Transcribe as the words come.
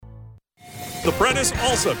The Prentice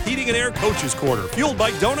Allsup Heating and Air Coaches Corner, fueled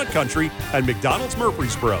by Donut Country and McDonald's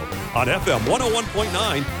Murfreesboro on FM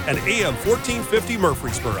 101.9 and AM 1450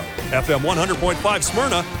 Murfreesboro, FM 100.5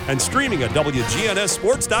 Smyrna, and streaming at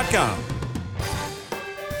WGNSSports.com.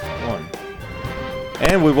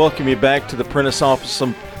 And we welcome you back to the Prentice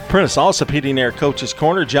Allsup Heating and Air Coaches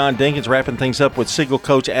Corner. John Dinkins wrapping things up with Siegel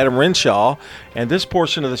coach Adam Renshaw. And this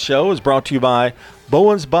portion of the show is brought to you by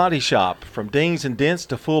Bowen's Body Shop. From dings and dents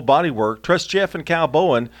to full body work, trust Jeff and Cal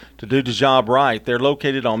Bowen to do the job right. They're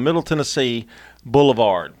located on Middle Tennessee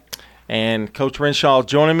Boulevard. And Coach Renshaw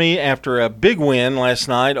joining me after a big win last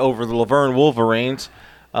night over the Laverne Wolverines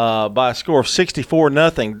by a score of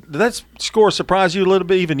 64-0. Did that score surprise you a little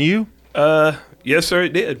bit, even you? Yes, sir,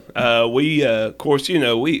 it did. We, of course,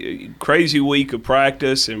 crazy week of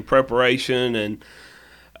practice and preparation, and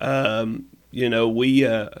I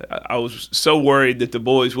was so worried that the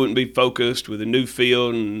boys wouldn't be focused with the new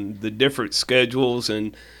field and the different schedules,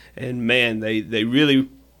 and man, they really,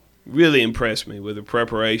 really impressed me with the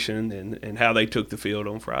preparation and how they took the field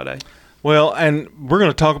on Friday. Well, and we're going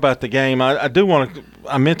to talk about the game. I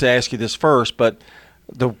meant to ask you this first, but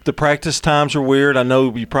the practice times are weird. I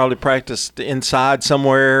know you probably practiced inside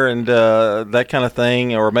somewhere and that kind of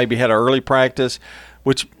thing, or maybe had an early practice,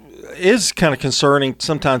 which is kind of concerning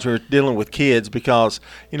sometimes when we're dealing with kids because,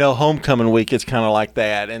 homecoming week is kind of like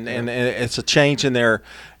that, and it's a change in their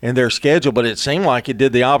schedule, but it seemed like it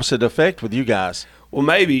did the opposite effect with you guys. Well,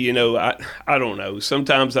 maybe, I don't know.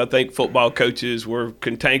 Sometimes I think football coaches were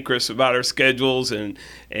cantankerous about our schedules and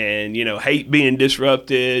hate being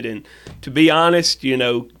disrupted. And to be honest,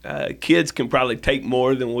 kids can probably take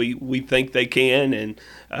more than we think they can. And,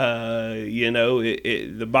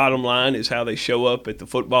 the bottom line is how they show up at the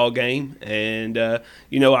football game. And,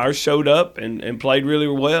 ours showed up and played really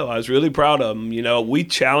well. I was really proud of them. We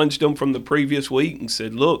challenged them from the previous week and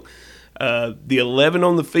said, look, the 11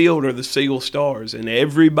 on the field are the Siegel Stars, and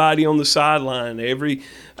everybody on the sideline, everybody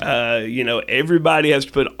has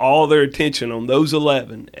to put all their attention on those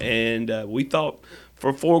 11. And we thought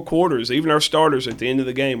for 4 quarters, even our starters at the end of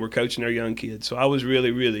the game were coaching our young kids. So I was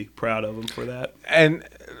really, really proud of them for that. And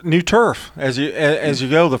new turf as you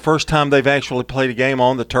go. The first time they've actually played a game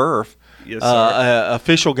on the turf, yes, sir.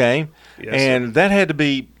 Official game, yes, and sir. That had to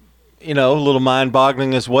be, a little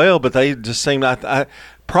mind-boggling as well. But they just seemed I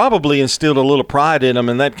probably instilled a little pride in them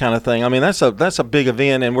and that kind of thing. I mean, that's a big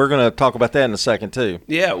event, and we're going to talk about that in a second too.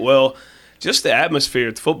 Yeah, well, just the atmosphere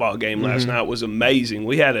at the football game last night was amazing.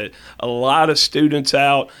 We had a lot of students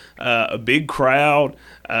out, a big crowd.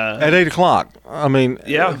 At 8 o'clock. I mean,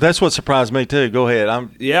 yeah, that's what surprised me too. Go ahead.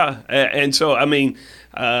 And so,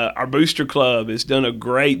 our booster club has done a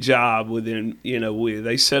great job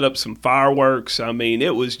they set up some fireworks. I mean,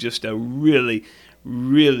 it was just a really,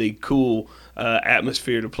 really cool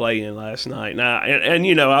atmosphere to play in last night. Now,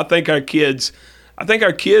 I think our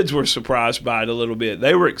kids were surprised by it a little bit.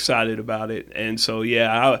 They were excited about it, and so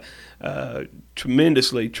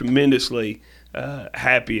tremendously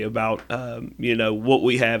happy about what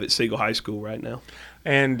we have at Siegel High School right now.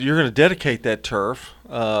 And you're going to dedicate that turf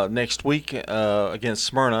next week against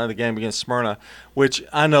Smyrna, the game against Smyrna, which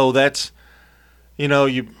I know that's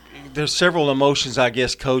there's several emotions, I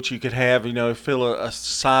guess, Coach, you could have. Feel a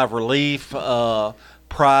sigh of relief,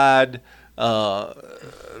 pride,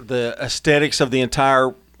 the aesthetics of the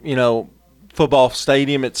entire, football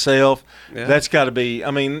stadium itself. Yeah. That's got to be a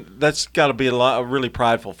lot really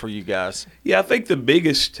prideful for you guys. Yeah, I think the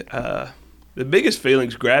biggest feeling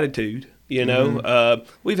is gratitude.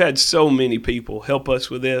 We've had so many people help us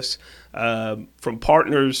with this, from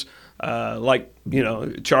partners. Like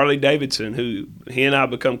Charlie Davidson, who he and I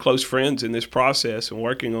become close friends in this process and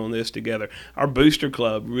working on this together. Our booster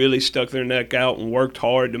club really stuck their neck out and worked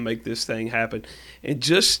hard to make this thing happen. And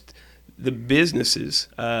just the businesses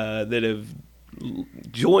that have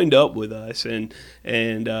joined up with us and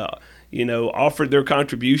offered their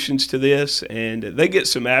contributions to this, and they get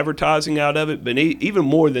some advertising out of it. But even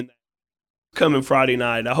more than that, coming Friday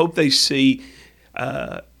night, I hope they see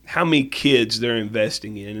how many kids they're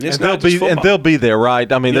investing in, and they'll be there,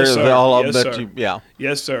 right? I mean, yes, they're all yes, of sir. Yeah.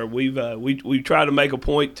 Yes, sir. We try to make a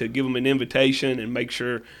point to give them an invitation and make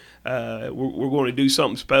sure we're going to do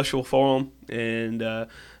something special for them. And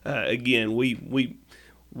again, we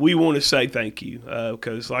want to say thank you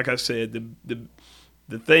because, like I said,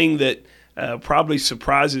 the thing that probably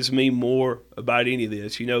surprises me more about any of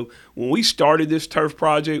this, when we started this turf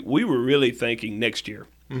project, we were really thinking next year.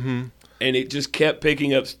 Mm-hmm. And it just kept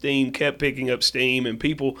picking up steam, and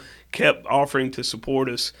people kept offering to support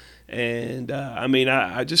us. And,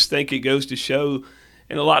 I just think it goes to show,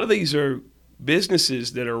 and a lot of these are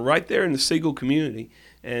businesses that are right there in the Siegel community.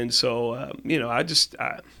 And so,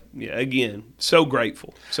 again, so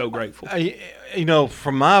grateful, so grateful.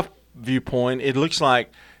 From my viewpoint, it looks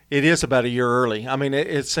like it is about a year early. I mean,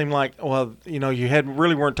 it seemed like, well, you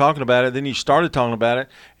weren't talking about it. Then you started talking about it,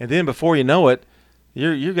 and then before you know it,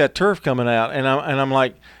 you got turf coming out, and I'm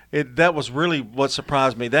like, that was really what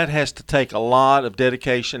surprised me. That has to take a lot of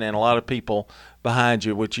dedication and a lot of people behind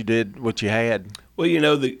you. What you had.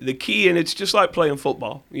 Well, the key, and it's just like playing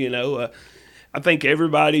football. I think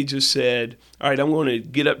everybody just said, all right, I'm going to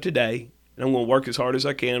get up today, and I'm going to work as hard as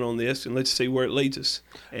I can on this, and let's see where it leads us.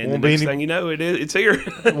 And the next thing you know, it's here.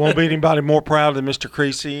 Won't be anybody more proud than Mr.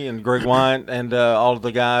 Creasy and Greg Wyant and all of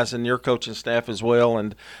the guys and your coaching staff as well.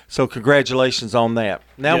 And so congratulations on that.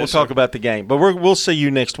 Now we'll talk about the game. But we'll see you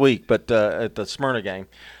next week at the Smyrna game.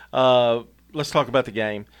 Let's talk about the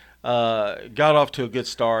game. Got off to a good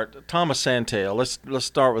start. Thomas Santel, let's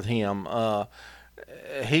start with him.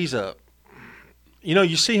 He's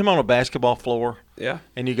you see him on a basketball floor,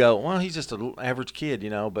 and you go, well, he's just an average kid,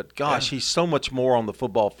 but gosh, he's so much more on the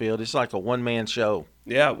football field. It's like a one-man show.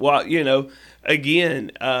 Yeah, well,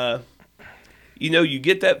 again, you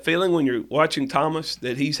get that feeling when you're watching Thomas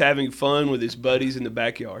that he's having fun with his buddies in the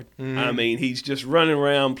backyard. Mm-hmm. I mean, he's just running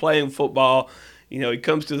around playing football. He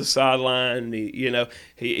comes to the sideline, and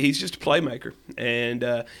he's just a playmaker. And,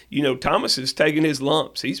 Thomas has taken his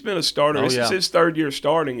lumps. He's been a starter. This is his third year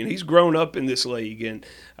starting, and he's grown up in this league. And,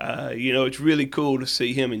 it's really cool to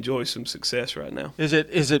see him enjoy some success right now. Is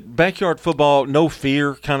it backyard football, no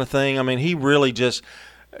fear kind of thing? I mean, he really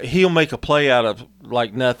he'll make a play out of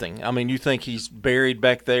like nothing. I mean, you think he's buried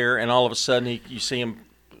back there, and all of a sudden you see him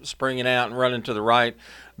springing out and running to the right.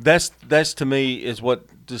 That's to me is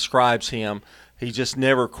what describes him. He just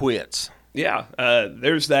never quits. Yeah,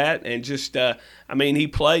 there's that, and just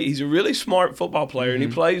he's a really smart football player, and he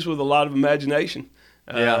plays with a lot of imagination.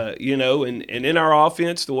 And in our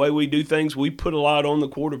offense, the way we do things, we put a lot on the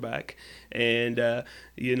quarterback, and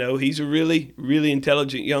he's a really, really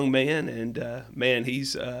intelligent young man, and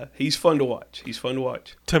he's fun to watch. He's fun to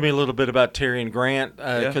watch. Tell me a little bit about Terry and Grant,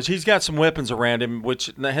 because he's got some weapons around him,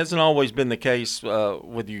 which hasn't always been the case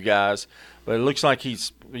with you guys. But it looks like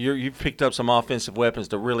you've picked up some offensive weapons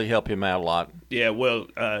to really help him out a lot. Yeah, well,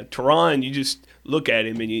 Teron, you just look at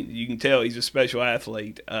him and you can tell he's a special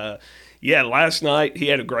athlete. Last night he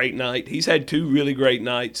had a great night. He's had two really great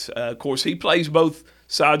nights. Of course, he plays both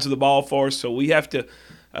sides of the ball for us, so we have to,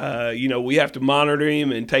 monitor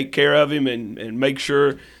him and take care of him and make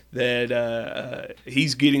sure that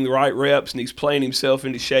he's getting the right reps and he's playing himself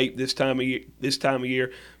into shape this time of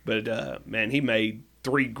year. But he made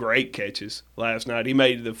 3 great catches last night. He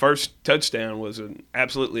made the first touchdown was an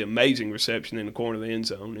absolutely amazing reception in the corner of the end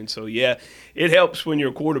zone. And so, it helps when you're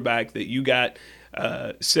a quarterback that you got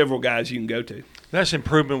several guys you can go to. That's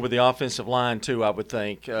improvement with the offensive line, too, I would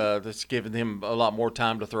think. That's giving him a lot more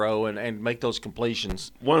time to throw and make those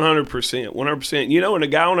completions. 100%. 100%. And a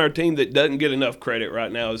guy on our team that doesn't get enough credit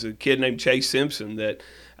right now is a kid named Chase Simpson that,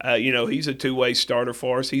 he's a two-way starter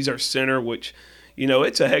for us. He's our center, which –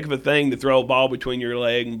 it's a heck of a thing to throw a ball between your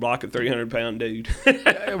leg and block a 300-pound dude.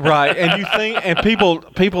 Right, and you think, and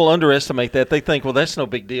people underestimate that. They think, well, that's no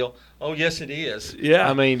big deal. Oh, yes, it is. Yeah.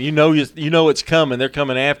 I mean, it's coming. They're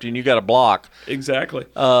coming after you, and you got to block. Exactly.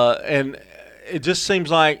 And it just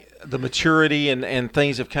seems like the maturity and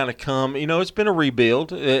things have kind of come. It's been a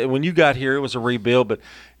rebuild. When you got here, it was a rebuild, but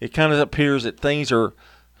it kind of appears that things are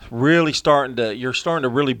really you're starting to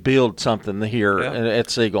really build something here at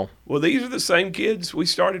Siegel. Well, these are the same kids we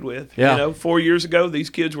started with. Yeah. 4 years ago, these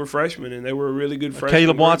kids were freshmen, and they were a really good freshmen.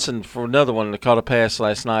 Caleb Watson for another one that caught a pass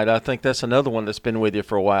last night. I think that's another one that's been with you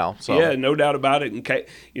for a while. So. Yeah, no doubt about it.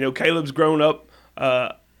 And Caleb's grown up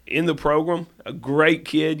in the program, a great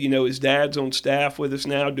kid. His dad's on staff with us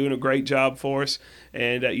now, doing a great job for us.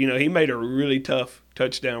 And, he made a really tough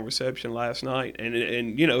touchdown reception last night. And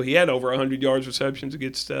he had over 100 yards receptions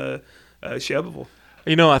against Shelbyville.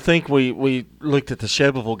 I think we looked at the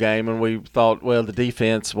Shelbyville game and we thought, well, the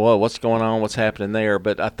defense, what's going on, what's happening there?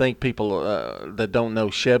 But I think people that don't know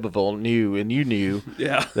Shelbyville knew, and you knew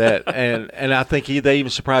that. And I think they even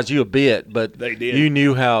surprised you a bit, but they did. You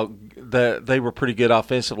knew how they were pretty good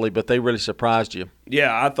offensively, but they really surprised you.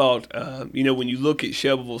 Yeah, I thought, when you look at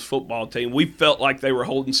Shelbyville's football team, we felt like they were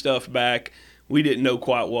holding stuff back. We didn't know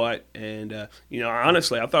quite what. And,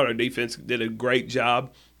 honestly, I thought our defense did a great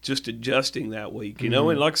job just adjusting that week. And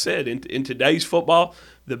like I said, in today's football,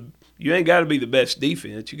 you ain't got to be the best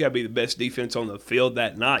defense. You got to be the best defense on the field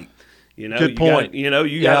that night. Good point. You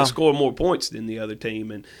got to score more points than the other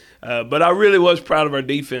team. And but I really was proud of our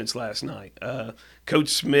defense last night. Coach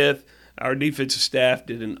Smith, our defensive staff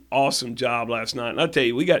did an awesome job last night. And I'll tell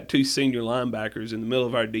you, we got 2 senior linebackers in the middle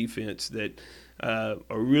of our defense that are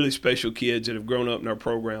really special kids that have grown up in our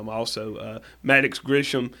program also. Maddox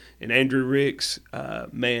Grisham and Andrew Ricks,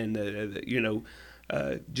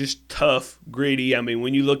 just tough, gritty. I mean,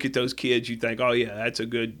 when you look at those kids, you think, oh, yeah, that's a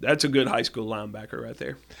good high school linebacker right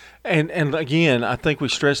there. And again, I think we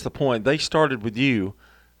stressed the point. They started with you,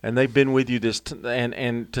 and they've been with you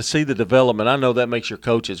and to see the development. I know that makes your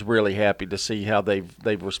coaches really happy to see how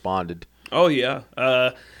they've responded. Oh, yeah.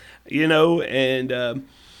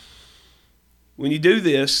 When you do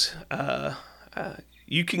this,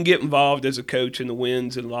 you can get involved as a coach in the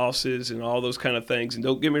wins and losses and all those kind of things. And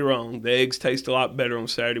don't get me wrong, the eggs taste a lot better on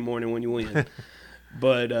Saturday morning when you win.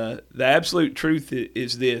 But the absolute truth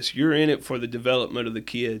is this: you're in it for the development of the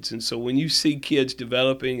kids. And so when you see kids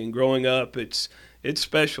developing and growing up, it's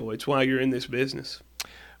special. It's why you're in this business.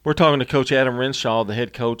 We're talking to Coach Adam Renshaw, the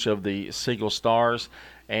head coach of the Siegel Stars.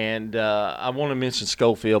 And I want to mention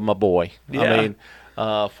Schofield, my boy. Yeah. I mean,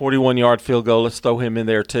 41-yard field goal. Let's throw him in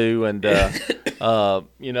there too. And, that's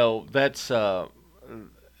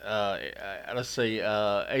let's see,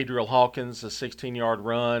 Adriel Hawkins, a 16-yard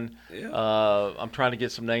run. Yeah. I'm trying to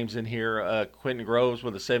get some names in here. Quentin Groves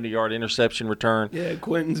with a 70-yard interception return. Yeah,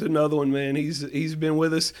 Quentin's another one, man. He's been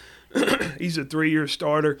with us. He's a 3-year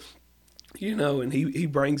starter. And he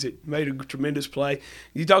brings it. Made a tremendous play.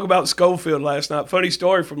 You talk about Schofield last night. Funny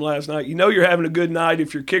story from last night. You're having a good night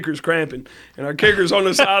if your kicker's cramping. And our kicker's on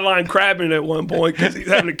the sideline cramping at one point because he's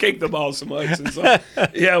having to kick the ball so much. And so,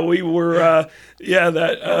 yeah, we were,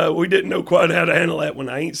 we didn't know quite how to handle that one.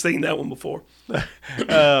 I ain't seen that one before.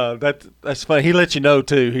 That's funny. He let you know,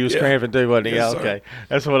 too. He was cramping, too, wasn't he? Yes, okay.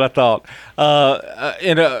 That's what I thought. I'm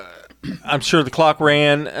sure the clock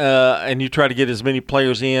ran, and you try to get as many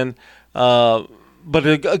players in. But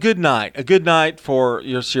a good night for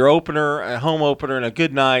your opener, a home opener, and a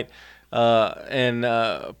good night, and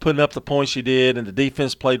putting up the points you did, and the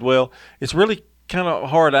defense played well. It's really kind of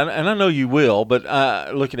hard, and I know you will, but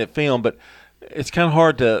looking at film, but it's kind of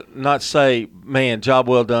hard to not say, man, job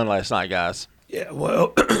well done last night, guys. Yeah,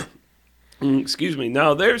 well, excuse me.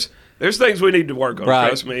 No, there's things we need to work on, right.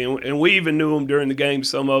 Trust me, and we even knew them during the game,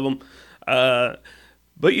 some of them. But,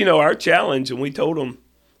 our challenge, and we told them,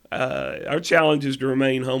 our challenge is to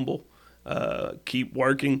remain humble, keep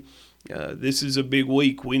working. This is a big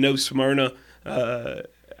week. We know Smyrna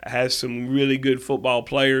has some really good football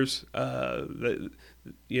players.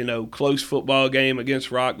 Close football game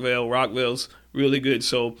against Rockville. Rockville's really good.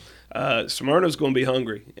 So Smyrna's going to be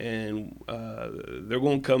hungry, and they're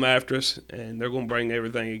going to come after us, and they're going to bring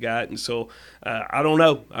everything you got. And so I don't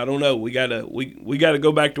know. We gotta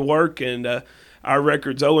go back to work, and our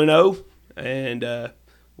record's 0-0, and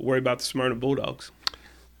worry about the Smyrna Bulldogs.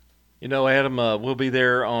 Adam, we'll be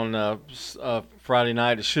there on Friday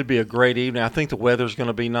night. It should be a great evening. I think the weather's going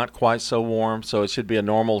to be not quite so warm, so it should be a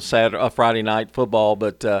normal Friday night football.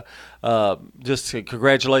 But just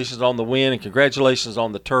congratulations on the win and congratulations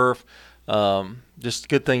on the turf. Just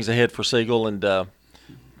good things ahead for Siegel, and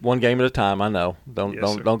one game at a time. I know.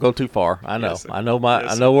 Don't go too far. I know. Yes, I know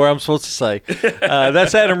where I'm supposed to say.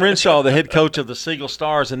 That's Adam Renshaw, the head coach of the Siegel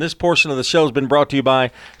Stars, and this portion of the show has been brought to you by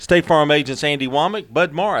State Farm agents Andy Womack,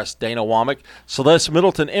 Bud Morris, Dana Womack, Celeste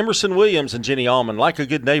Middleton, Emerson Williams, and Jenny Allman. Like a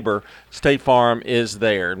good neighbor, State Farm is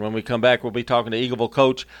there. And when we come back, we'll be talking to Eagleville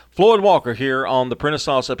coach Floyd Walker here on the Prentice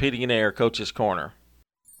Allsup Heating and Air Coach's Corner.